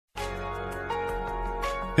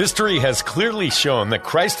History has clearly shown that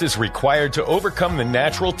Christ is required to overcome the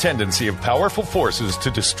natural tendency of powerful forces to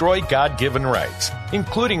destroy God-given rights,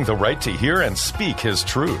 including the right to hear and speak His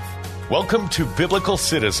truth. Welcome to Biblical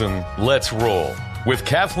Citizen, Let's Roll, with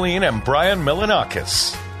Kathleen and Brian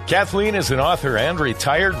Melanakis. Kathleen is an author and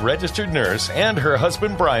retired registered nurse, and her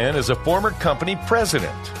husband Brian is a former company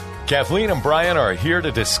president. Kathleen and Brian are here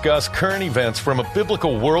to discuss current events from a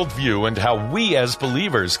biblical worldview and how we as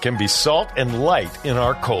believers can be salt and light in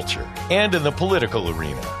our culture and in the political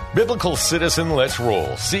arena. Biblical Citizen Let's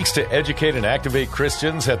Roll seeks to educate and activate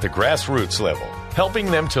Christians at the grassroots level, helping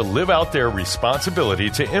them to live out their responsibility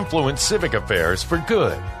to influence civic affairs for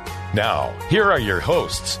good. Now, here are your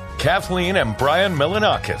hosts, Kathleen and Brian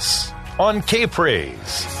Melanakis on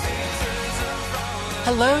K-Praise.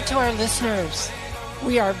 Hello to our listeners.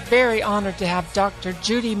 We are very honored to have Dr.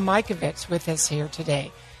 Judy Mikovits with us here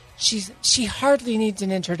today. She hardly needs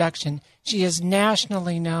an introduction. She is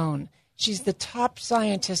nationally known. She's the top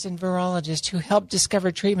scientist and virologist who helped discover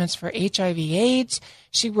treatments for HIV/AIDS.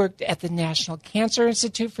 She worked at the National Cancer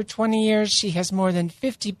Institute for 20 years. She has more than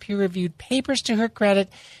 50 peer-reviewed papers to her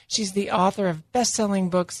credit. She's the author of best-selling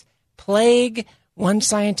books Plague, One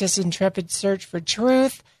Scientist's Intrepid Search for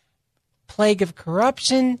Truth, Plague of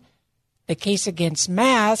Corruption, The Case Against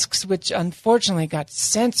Masks, which unfortunately got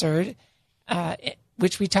censored,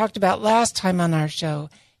 which we talked about last time on our show.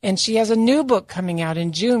 And she has a new book coming out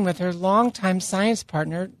in June with her longtime science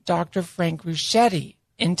partner, Dr. Frank Ruscetti,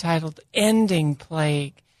 entitled Ending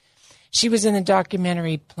Plague. She was in the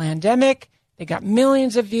documentary Plandemic. They got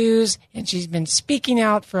millions of views, and she's been speaking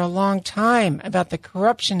out for a long time about the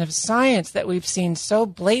corruption of science that we've seen so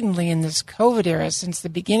blatantly in this COVID era since the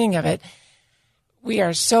beginning of it. We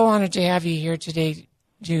are so honored to have you here today,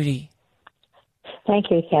 Judy.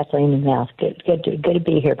 Thank you, Kathleen and Mel. Good to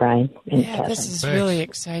be here, Brian. Yeah, this is really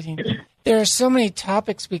exciting. There are so many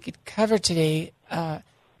topics we could cover today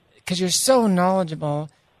because you're so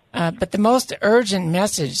knowledgeable. But the most urgent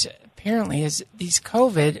message, apparently, is these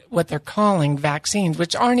COVID, what they're calling vaccines,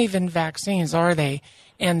 which aren't even vaccines, are they?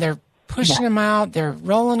 And they're pushing them out. They're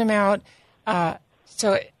rolling them out.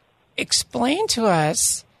 So explain to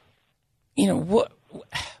us,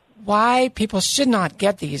 why people should not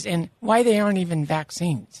get these and why they aren't even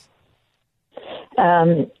vaccines.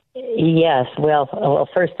 Yes. Well,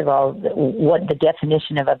 first of all, what the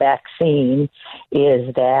definition of a vaccine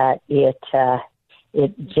is that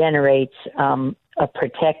it generates a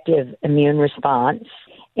protective immune response.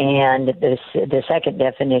 And the second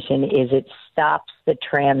definition is it stops the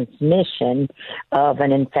transmission of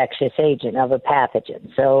an infectious agent, of a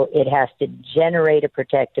pathogen. So it has to generate a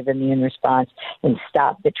protective immune response and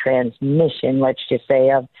stop the transmission, let's just say,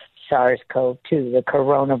 of SARS-CoV-2, the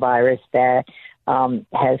coronavirus that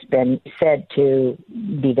has been said to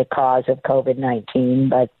be the cause of COVID-19,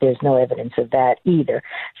 but there's no evidence of that either.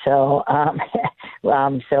 So,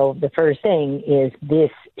 so the first thing is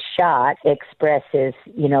this shot expresses,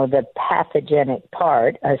 the pathogenic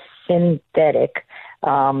part, a synthetic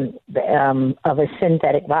of a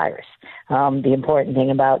synthetic virus. The important thing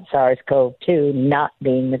about SARS-CoV-2 not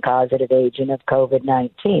being the causative agent of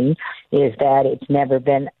COVID-19 is that it's never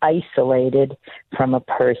been isolated from a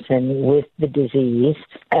person with the disease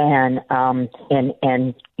and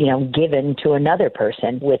given to another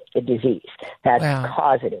person with the disease. That's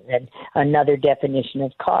causative. And another definition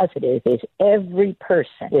of causative is every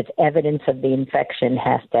person with evidence of the infection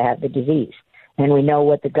has to have the disease. And we know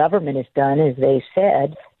what the government has done is they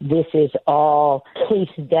said this is all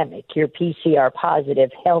case-demic. You're PCR positive,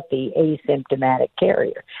 healthy, asymptomatic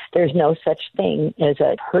carrier. There's no such thing as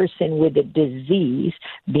a person with a disease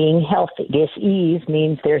being healthy. Disease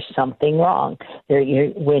means there's something wrong.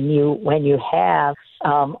 When you have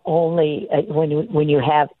when you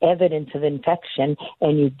have evidence of infection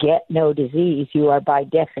and you get no disease, you are by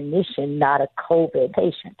definition not a COVID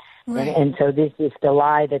patient. Right. And so this is the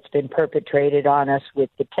lie that's been perpetrated on us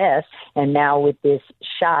with the test. And now with this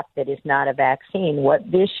shot that is not a vaccine, what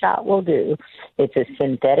this shot will do, it's a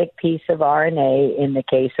synthetic piece of RNA in the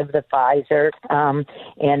case of the Pfizer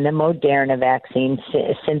and the Moderna vaccine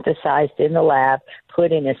synthesized in the lab,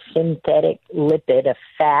 put in a synthetic lipid, a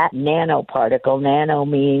fat nanoparticle. Nano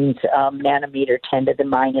means nanometer 10 to the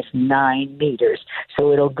minus 9 meters.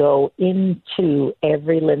 So it'll go into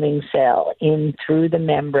every living cell, in through the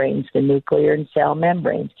membranes, the nuclear and cell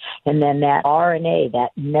membranes. And then that RNA,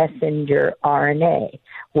 that messenger RNA,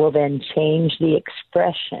 will then change the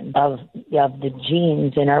expression of the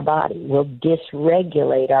genes in our body, will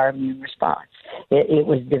dysregulate our immune response. It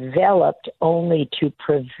was developed only to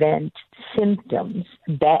prevent symptoms,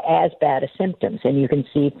 as bad as symptoms. And you can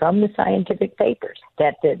see from the scientific papers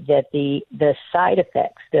that the side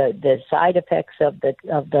effects, the side effects of the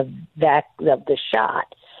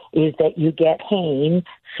shot is that you get pain,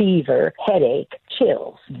 fever, headache,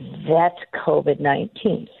 chills. That's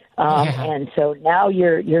COVID-19. And so now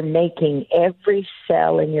you're making every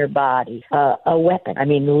cell in your body a weapon. I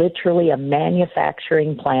mean, literally a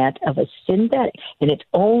manufacturing plant of a synthetic. And it's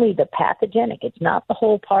only the pathogenic. It's not the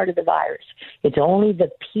whole part of the virus. It's only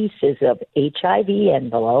the pieces of HIV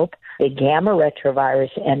envelope, the gamma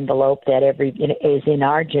retrovirus envelope that is in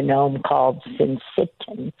our genome called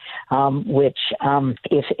syncytin, which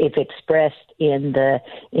if expressed in the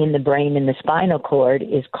brain and the spinal cord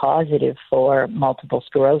is causative for multiple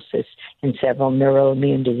sclerosis and several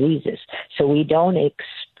neuroimmune diseases. So we don't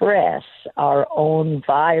express our own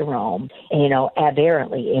virome,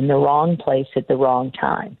 aberrantly in the wrong place at the wrong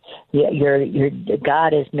time.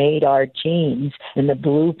 God has made our genes in the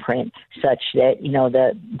blueprint such that,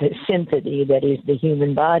 the symphony that is the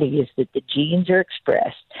human body is that the genes are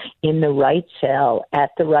expressed in the right cell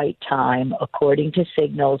at the right time according to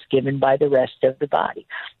signals given by the rest of the body.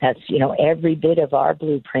 That's, every bit of our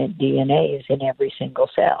blueprint DNA is in every single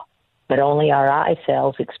cell. But only our eye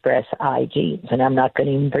cells express eye genes, and I'm not going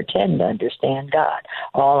to even pretend to understand God.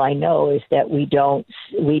 All I know is that we don't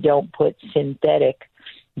put synthetic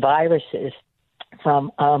viruses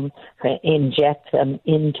inject them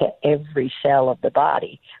into every cell of the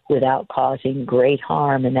body without causing great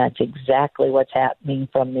harm, and that's exactly what's happening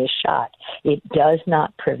from this shot. It does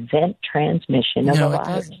not prevent transmission of a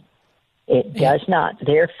virus. It does not.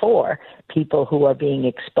 Therefore, people who are being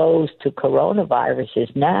exposed to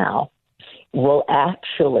coronaviruses now will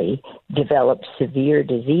actually develop severe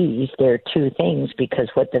disease. There are two things, because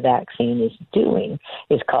what the vaccine is doing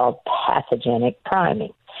is called pathogenic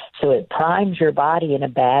priming. So it primes your body in a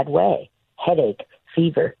bad way: headache,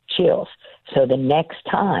 fever, chills. So the next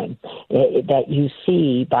time that you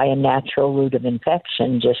see by a natural route of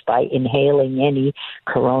infection, just by inhaling any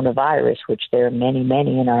coronavirus, which there are many,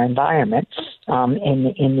 many in our environment,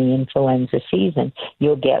 in the influenza season,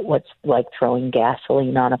 you'll get what's like throwing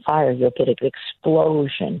gasoline on a fire. You'll get an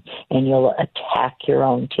explosion, and you'll attack your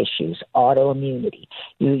own tissues, autoimmunity.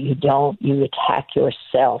 You attack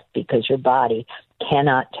yourself because your body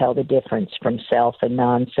cannot tell the difference from self and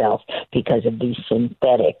non-self because of these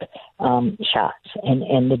synthetic shots.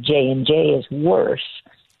 And the J&J is worse.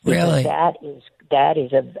 Really? That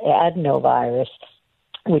is an adenovirus,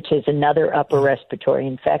 which is another upper respiratory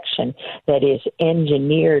infection that is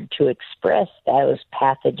engineered to express those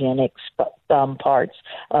pathogenic parts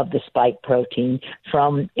of the spike protein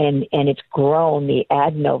and it's grown, the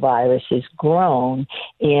adenovirus is grown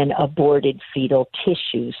in aborted fetal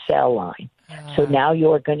tissue cell line. So now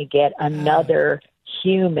you're going to get another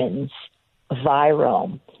human's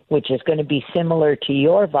virome, which is going to be similar to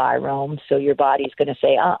your virome. So your body's going to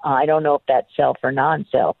say, I don't know if that's self or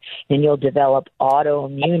non-self. And you'll develop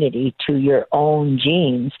autoimmunity to your own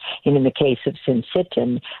genes. And in the case of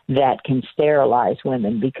syncytin, that can sterilize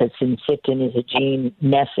women, because syncytin is a gene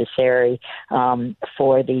necessary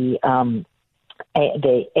for the egg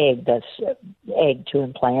to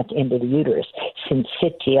implant into the uterus.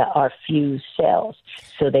 Syncytia are fused cells.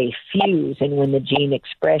 So they fuse, and when the gene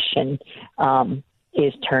expression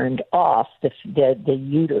is turned off, the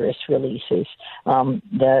uterus releases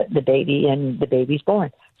the baby, and the baby's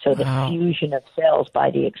born. So the fusion of cells by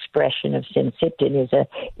the expression of syncytin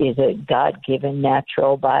is a God-given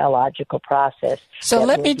natural biological process. So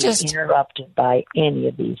let me just interrupted by any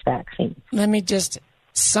of these vaccines. Let me just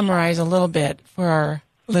summarize a little bit for our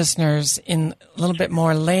listeners in a little bit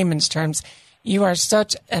more layman's terms. You are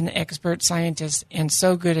such an expert scientist and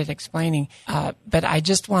so good at explaining, but I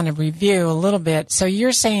just want to review a little bit. So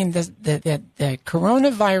you're saying that the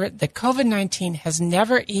coronavirus, the COVID-19 has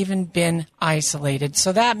never even been isolated.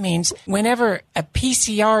 So that means whenever a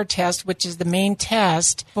PCR test, which is the main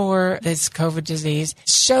test for this COVID disease,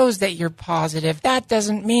 shows that you're positive, that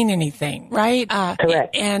doesn't mean anything, right?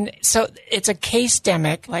 Correct. And so it's a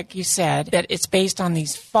case-demic, like you said, that it's based on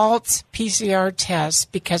these false PCR tests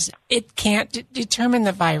because it can't determine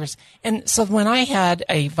the virus. And so when I had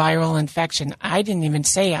a viral infection, I didn't even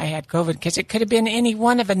say I had COVID because it could have been any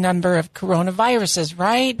one of a number of coronaviruses,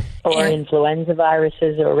 right? Or influenza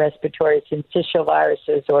viruses or respiratory syncytial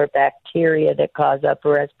viruses or bacteria that cause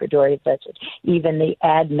upper respiratory infection. Even the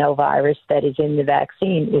adenovirus that is in the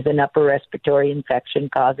vaccine is an upper respiratory infection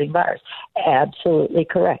causing virus. Absolutely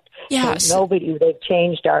correct. Yeah, so they've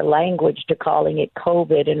changed our language to calling it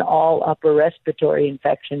COVID, and all upper respiratory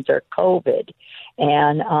infections are COVID.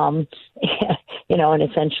 And, and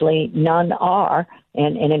essentially none are.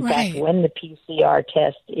 And in fact, when the PCR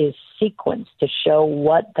test is sequenced to show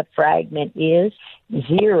what the fragment is,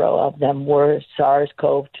 0 of them were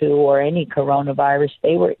SARS-CoV-2 or any coronavirus.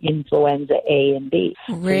 They were influenza A and B.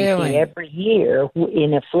 Really? So every year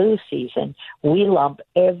in a flu season, we lump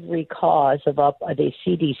every cause of the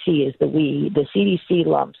CDC is the CDC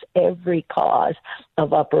lumps every cause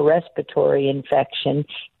of upper respiratory infection,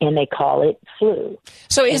 and they call it flu.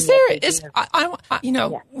 So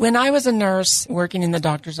when I was a nurse working in the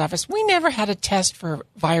doctor's office, we never had a test for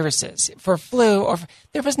viruses, for flu, or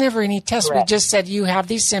there was never any test. Correct. We just said, you have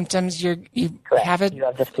these symptoms, you have it. You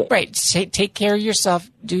have the flu. Right. Take care of yourself.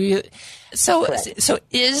 So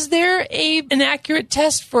is there an accurate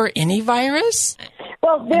test for any virus?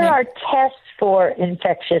 Well, there are tests for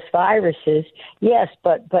infectious viruses, yes,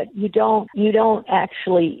 but you don't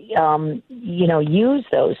actually use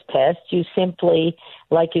those tests. You simply,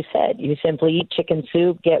 like you said, eat chicken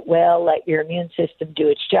soup, get well, let your immune system do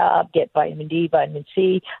its job, get vitamin D, vitamin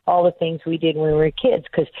C, all the things we did when we were kids.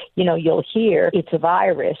 Because you'll hear it's a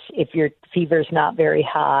virus if your fever's not very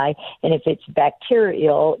high, and if it's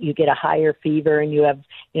bacterial, you get a higher fever and you have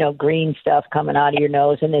green stuff coming out of your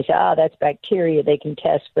nose, and they say, that's bacteria. They can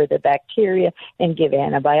test for the bacteria and give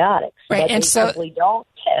antibiotics. Right, but and they simply don't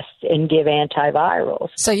test and give antivirals.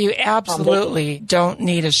 So you absolutely don't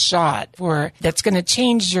need a shot that's going to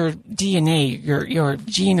change your DNA, your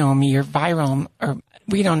genome, your virome, or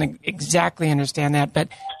we don't exactly understand that, but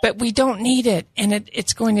we don't need it, and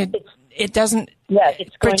it's going to. It doesn't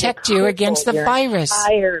protect you against the virus.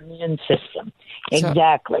 Entire immune system.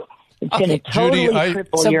 Exactly. It's going to totally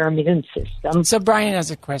cripple your immune system. So Brian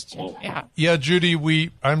has a question. Yeah,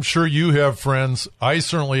 Judy, I'm sure you have friends. I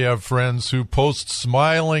certainly have friends who post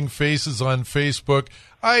smiling faces on Facebook.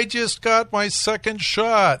 I just got my second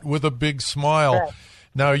shot with a big smile. Right.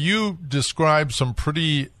 Now, you described some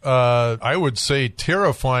pretty, I would say,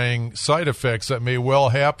 terrifying side effects that may well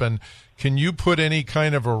happen. Can you put any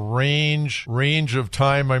kind of a range of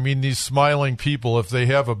time? I mean, these smiling people, if they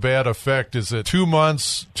have a bad effect, is it 2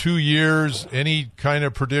 months, 2 years? Any kind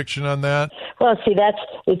of prediction on that? Well, see,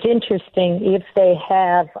 it's interesting if they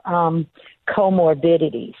have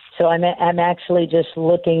comorbidities. So I'm actually just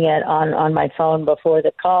looking at on my phone before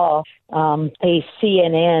the call, a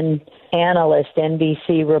CNN analyst,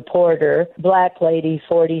 NBC reporter, black lady,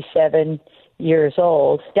 47 years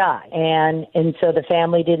old, died. And so the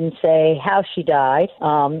family didn't say how she died.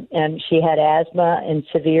 And she had asthma and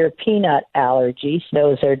severe peanut allergies.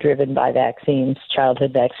 Those are driven by vaccines,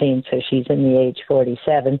 childhood vaccines. So she's in the age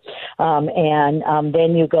 47.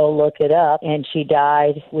 Then you go look it up, and she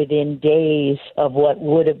died within days of what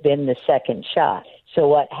would have been the second shot. So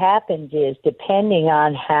what happens is, depending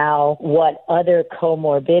on what other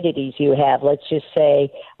comorbidities you have, let's just say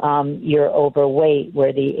you're overweight,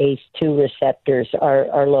 where the ACE2 receptors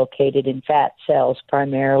are located in fat cells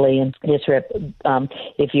primarily, and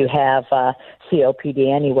if you have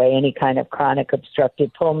COPD anyway, any kind of chronic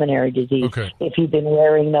obstructive pulmonary disease, if you've been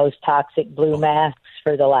wearing those toxic blue masks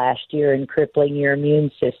for the last year and crippling your immune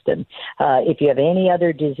system, if you have any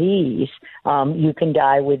other disease, you can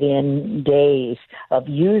die within days of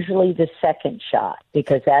usually the second shot,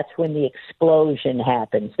 because that's when the explosion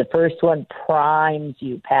happens. The first one primes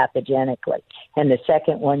you pathogenically, and the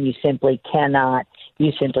second one you simply cannot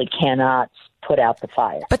put out the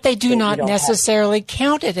fire. But they do not necessarily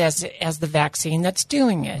count it as the vaccine that's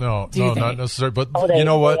doing it. No, not necessarily. But you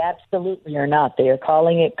know what? They absolutely are not. They are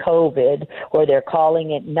calling it COVID, or they're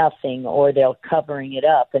calling it nothing, or they're covering it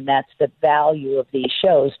up. And that's the value of these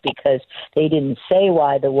shows, because they didn't say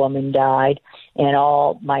why the woman died. And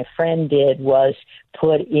all my friend did was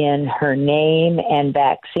put in her name and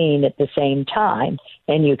vaccine at the same time.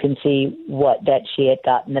 And you can see that she had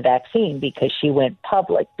gotten the vaccine, because she went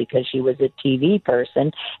public, because she was a TV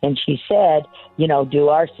person. And she said, do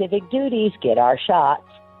our civic duties, get our shots.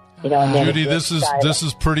 And Judy, this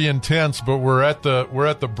is pretty intense, but we're at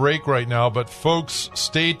the break right now. But folks,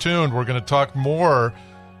 stay tuned. We're going to talk more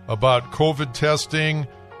about COVID testing,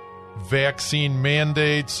 vaccine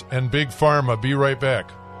mandates, and Big Pharma. Be right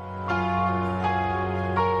back.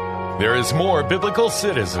 There is more Biblical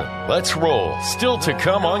Citizen. Let's roll. Still to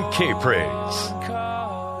come on K-Praise.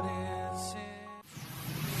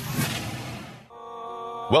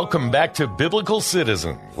 Welcome back to Biblical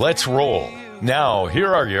Citizen. Let's roll. Now, here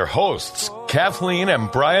are your hosts, Kathleen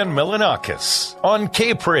and Brian Milanakis on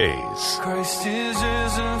K-Praise.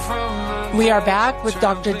 We are back with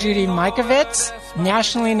Dr. Judy Mikovits,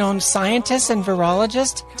 nationally known scientist and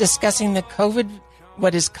virologist, discussing the COVID,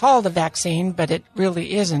 what is called a vaccine, but it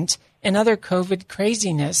really isn't, and other COVID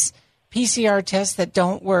craziness, PCR tests that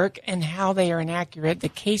don't work and how they are inaccurate, the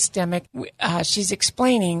case-demic. She's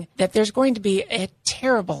explaining that there's going to be a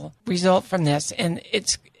terrible result from this, and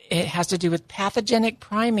it has to do with pathogenic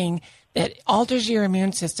priming that alters your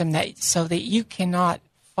immune system so that you cannot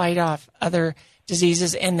fight off other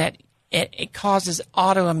diseases, and that it causes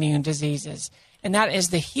autoimmune diseases. And that is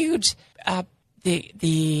the huge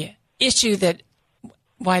the issue that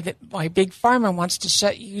why Big Pharma wants to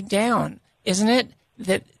shut you down, isn't it?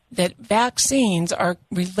 That vaccines are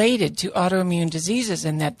related to autoimmune diseases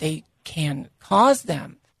and that they can cause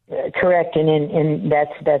them. Correct, and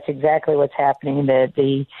that's exactly what's happening.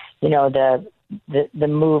 The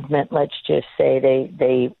movement, let's just say,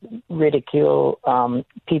 they ridicule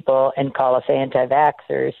people and call us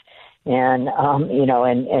anti-vaxxers. And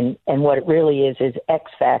and what it really is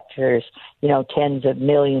X factors, tens of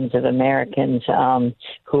millions of Americans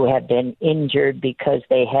who have been injured because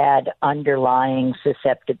they had underlying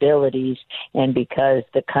susceptibilities, and because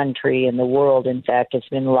the country and the world, in fact, has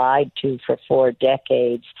been lied to for 4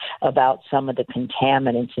 decades about some of the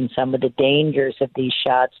contaminants and some of the dangers of these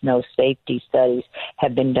shots. No safety studies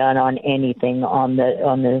have been done on anything on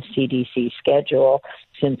the CDC schedule,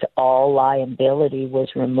 since all liability was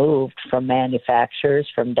removed from manufacturers,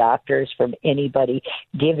 from doctors, from anybody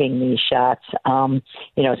giving these shots,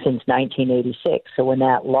 since 1986. So when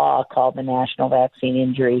that law called the National Vaccine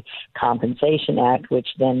Injury Compensation Act, which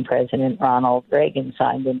then President Ronald Reagan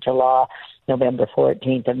signed into law November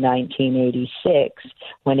 14th of 1986,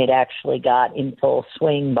 when it actually got in full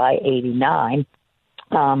swing by 89,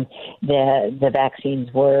 the vaccines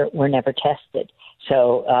were never tested.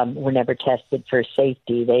 So were never tested for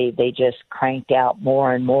safety. They just cranked out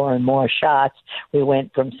more and more and more shots. We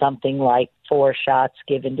went from something like 4 shots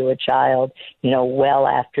given to a child, well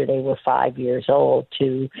after they were 5 years old,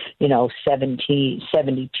 to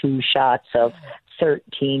 72 shots of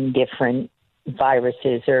 13 different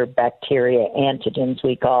viruses or bacteria, antigens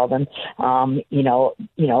we call them,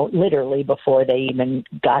 literally before they even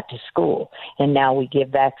got to school. And now we give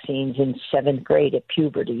vaccines in 7th grade at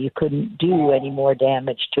puberty. You couldn't do any more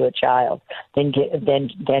damage to a child than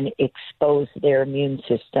expose their immune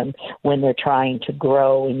system when they're trying to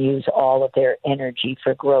grow and use all of their energy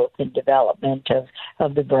for growth and development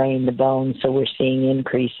of the brain, the bones. So we're seeing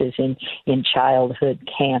increases in childhood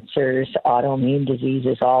cancers, autoimmune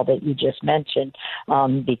diseases, all that you just mentioned.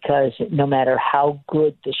 Because no matter how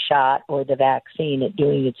good the shot or the vaccine at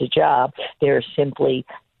doing its job, there's simply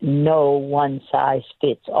no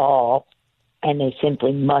one-size-fits-all, and they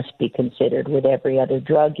simply must be considered with every other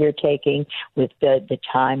drug you're taking, with the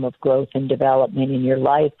time of growth and development in your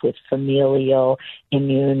life, with familial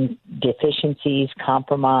immune deficiencies,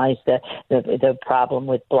 compromise, the problem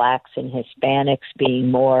with blacks and Hispanics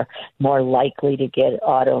being more likely to get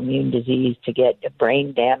autoimmune disease, to get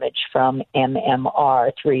brain damage from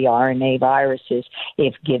MMR, 3 RNA viruses,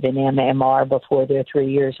 if given MMR before they're 3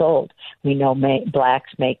 years old. We know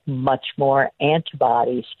blacks make much more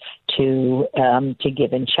antibodies to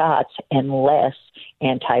given shots and less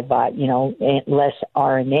less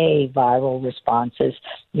RNA viral responses.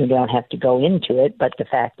 You don't have to go into it, but the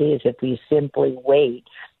fact is, if we simply wait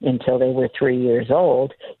until they were 3 years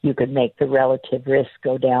old, you could make the relative risk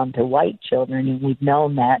go down to white children, and we've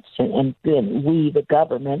known that. And we, the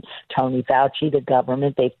government, Tony Fauci, the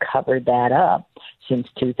government, they've covered that up since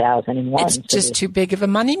 2001. It's just too big of a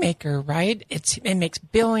moneymaker, right? It makes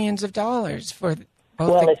billions of dollars for both.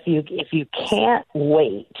 Well, if you can't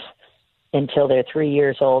wait until they're 3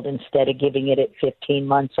 years old instead of giving it at 15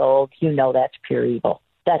 months old, that's pure evil.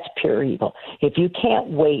 That's pure evil. If you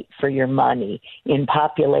can't wait for your money in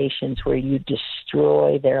populations where you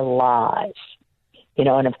destroy their lives,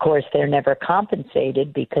 and of course they're never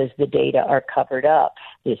compensated because the data are covered up.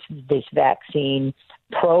 This vaccine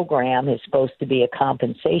program is supposed to be a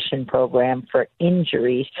compensation program for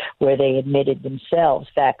injuries where they admitted themselves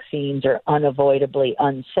vaccines are unavoidably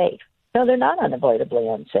unsafe. No, they're not unavoidably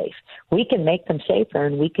unsafe. We can make them safer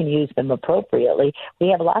and we can use them appropriately. We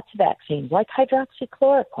have lots of vaccines like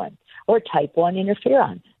hydroxychloroquine or type 1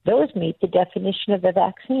 interferon. Those meet the definition of a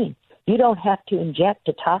vaccine. You don't have to inject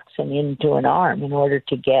a toxin into an arm in order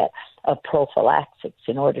to get a prophylaxis,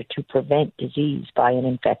 in order to prevent disease by an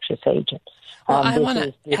infectious agent. Well, I want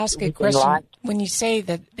to ask a question. When you say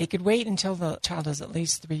that they could wait until the child is at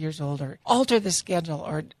least 3 years old, or alter the schedule,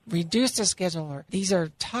 or reduce the schedule, or these are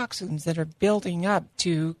toxins that are building up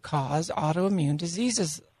to cause autoimmune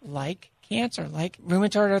diseases like cancer, like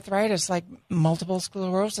rheumatoid arthritis, like multiple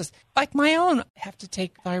sclerosis, like my own. I have to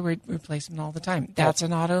take thyroid replacement all the time. That's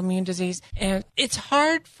an autoimmune disease. And it's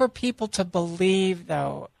hard for people to believe,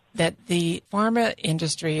 though, that the pharma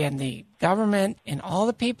industry and the government and all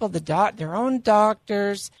the people, their own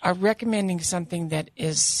doctors, are recommending something that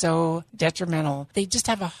is so detrimental. They just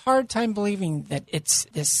have a hard time believing that it's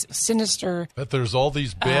this sinister. That there's all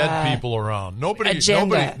these bad people around. Nobody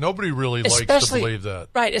really likes to believe that.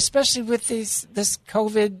 Right, especially with this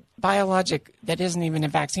COVID biologic that isn't even a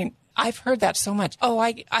vaccine. I've heard that so much. Oh,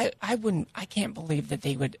 I can't believe that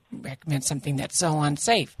they would recommend something that's so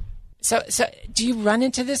unsafe. So do you run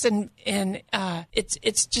into this, and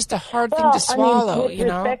it's just a hard thing to swallow, with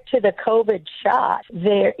respect to the COVID shot,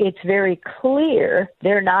 it's very clear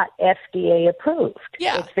they're not FDA approved.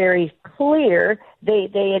 Yeah. It's very clear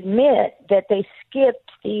they admit that they skipped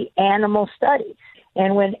the animal studies.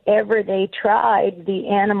 And whenever they tried the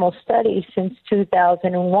animal studies since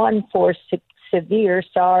 2001 for severe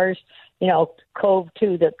SARS,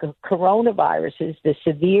 CoV-2, the coronaviruses, the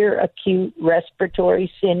severe acute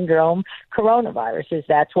respiratory syndrome coronaviruses.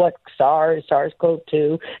 That's what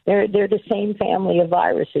SARS-CoV-2. They're the same family of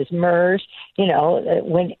viruses. MERS.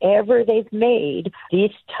 Whenever they've made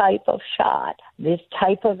this type of shot, this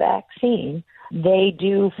type of vaccine, they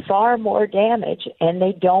do far more damage, and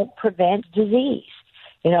they don't prevent disease.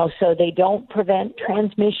 So they don't prevent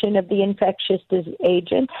transmission of the infectious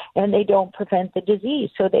agent, and they don't prevent the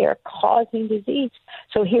disease. So they are causing disease.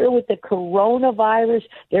 So here with the coronavirus,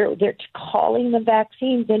 they're calling them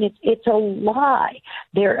vaccines, and it's a lie.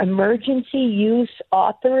 They're emergency use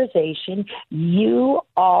authorization. You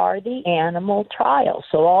are the animal trial.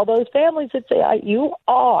 So all those families that say, you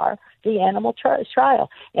are the animal trial.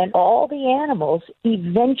 And all the animals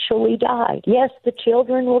eventually died. Yes, the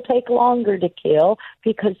children will take longer to kill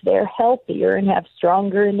because they're healthier and have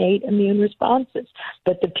stronger innate immune responses.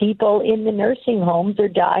 But the people in the nursing homes are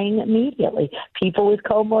dying immediately. People with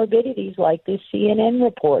comorbidities like this CNN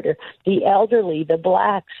reporter, the elderly, the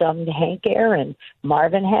blacks, Hank Aaron,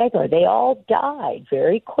 Marvin Hagler, they all died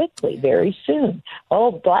very quickly, very soon.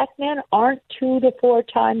 Black men aren't 2 to 4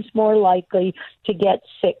 times more likely to get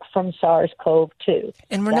sick from SARS-CoV-2.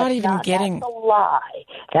 And we're not even getting... That's a lie.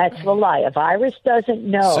 That's the lie. A virus doesn't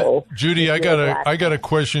know. So, Judy, I got a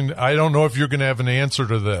question. I don't know if you're going to have an answer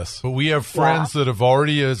to this, but we have friends that have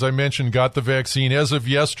already, as I mentioned, got the vaccine. As of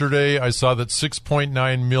yesterday, I saw that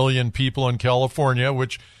 6.9 million people in California,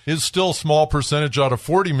 which is still a small percentage out of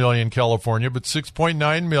 40 million in California, but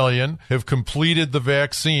 6.9 million have completed the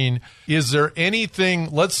vaccine. Is there anything,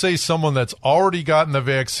 let's say someone that's already gotten the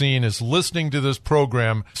vaccine is listening to this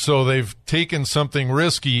program, so they've taken something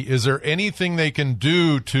risky. Is there anything they can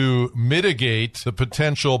do to mitigate the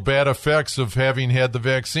potential bad effects of having had the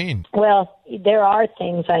vaccine? Well, there are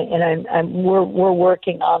things, we're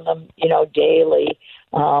working on them, daily.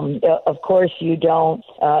 Of course, you don't,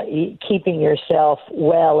 keeping yourself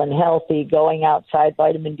well and healthy, going outside,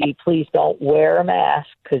 vitamin D, please don't wear a mask,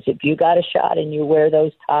 because if you got a shot and you wear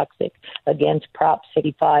those toxic against Prop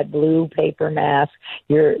 65 blue paper masks,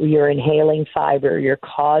 you're inhaling fiber, you're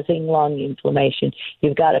causing lung inflammation.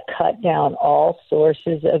 You've got to cut down all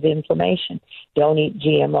sources of inflammation. Don't eat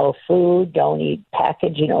GMO food, don't eat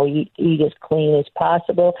packaged, eat as clean as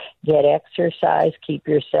possible, get exercise, keep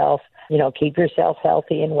yourself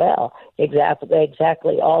healthy and well.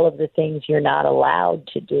 Exactly all of the things you're not allowed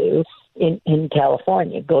to do in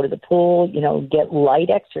California. Go to the pool, get light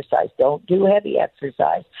exercise. Don't do heavy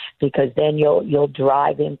exercise, because then you'll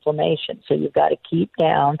drive inflammation. So you've got to keep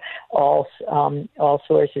down all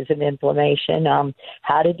sources of inflammation.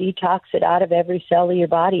 How to detox it out of every cell of your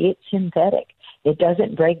body? It's synthetic. It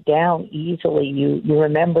doesn't break down easily. You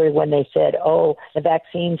remember when they said, the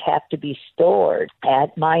vaccines have to be stored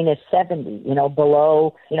at minus 70,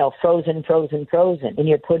 below, frozen. And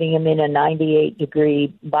you're putting them in a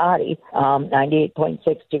 98-degree body, 98.6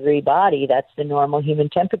 degree body. That's the normal human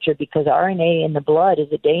temperature, because RNA in the blood is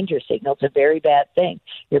a danger signal. It's a very bad thing.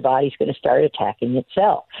 Your body's going to start attacking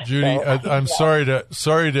itself. Judy, I'm sorry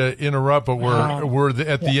to interrupt, but we're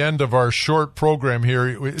at the end of our short program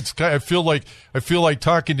here. I feel like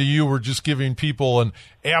talking to you, we're just giving people an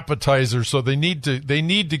appetizer, so they need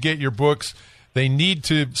to get your books. They need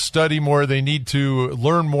to study more. They need to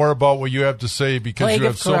learn more about what you have to say because Plague you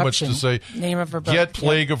have of so much to Corruption. say. Name of her book. Get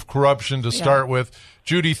Plague of Corruption to start with.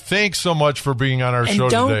 Judy, thanks so much for being on our show today.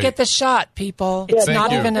 And don't get the shot, people. It's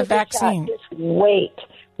not even a vaccine. Just wait.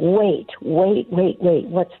 What's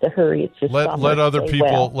the hurry? It's just let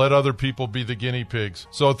other people be the guinea pigs.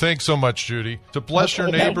 So thanks so much, Judy. To bless your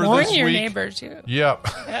neighbor warn this your week. neighbor too. Yeah.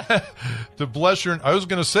 To bless your. I was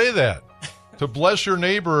going to say that. To bless your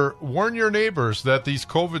neighbor, warn your neighbors that these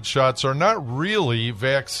COVID shots are not really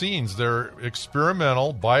vaccines. They're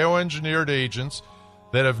experimental, bioengineered agents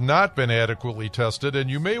that have not been adequately tested.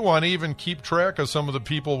 And you may want to even keep track of some of the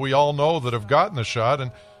people we all know that have gotten the shot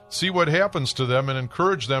and see what happens to them and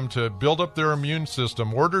encourage them to build up their immune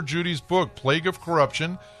system. Order Judy's book, Plague of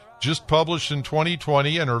Corruption, just published in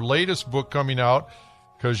 2020, and her latest book coming out,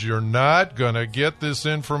 because you're not going to get this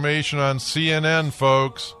information on CNN,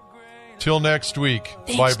 folks. Till next week.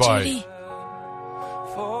 Thanks, bye-bye. Judy.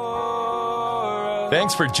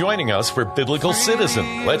 Thanks for joining us for Biblical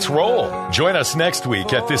Citizen. Let's roll. Join us next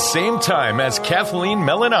week at this same time as Kathleen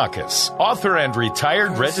Melanakis, author and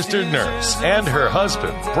retired registered nurse, and her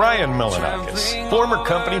husband, Brian Melanakis, former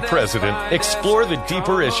company president, explore the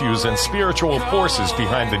deeper issues and spiritual forces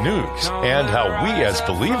behind the news and how we as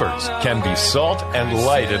believers can be salt and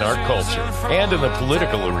light in our culture and in the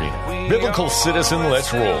political arena. Biblical Citizen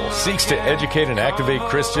Let's Roll seeks to educate and activate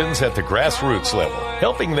Christians at the grassroots level,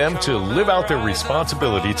 helping them to live out their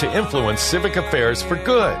responsibility to influence civic affairs for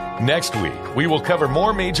good. Next week, we will cover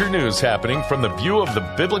more major news happening from the view of the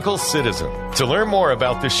biblical citizen. To learn more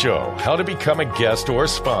about the show, how to become a guest or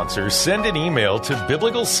sponsor, send an email to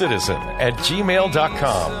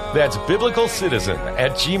biblicalcitizen@gmail.com. That's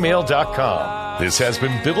biblicalcitizen@gmail.com. This has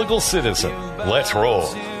been Biblical Citizen. Let's roll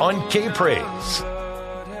on K-Praise.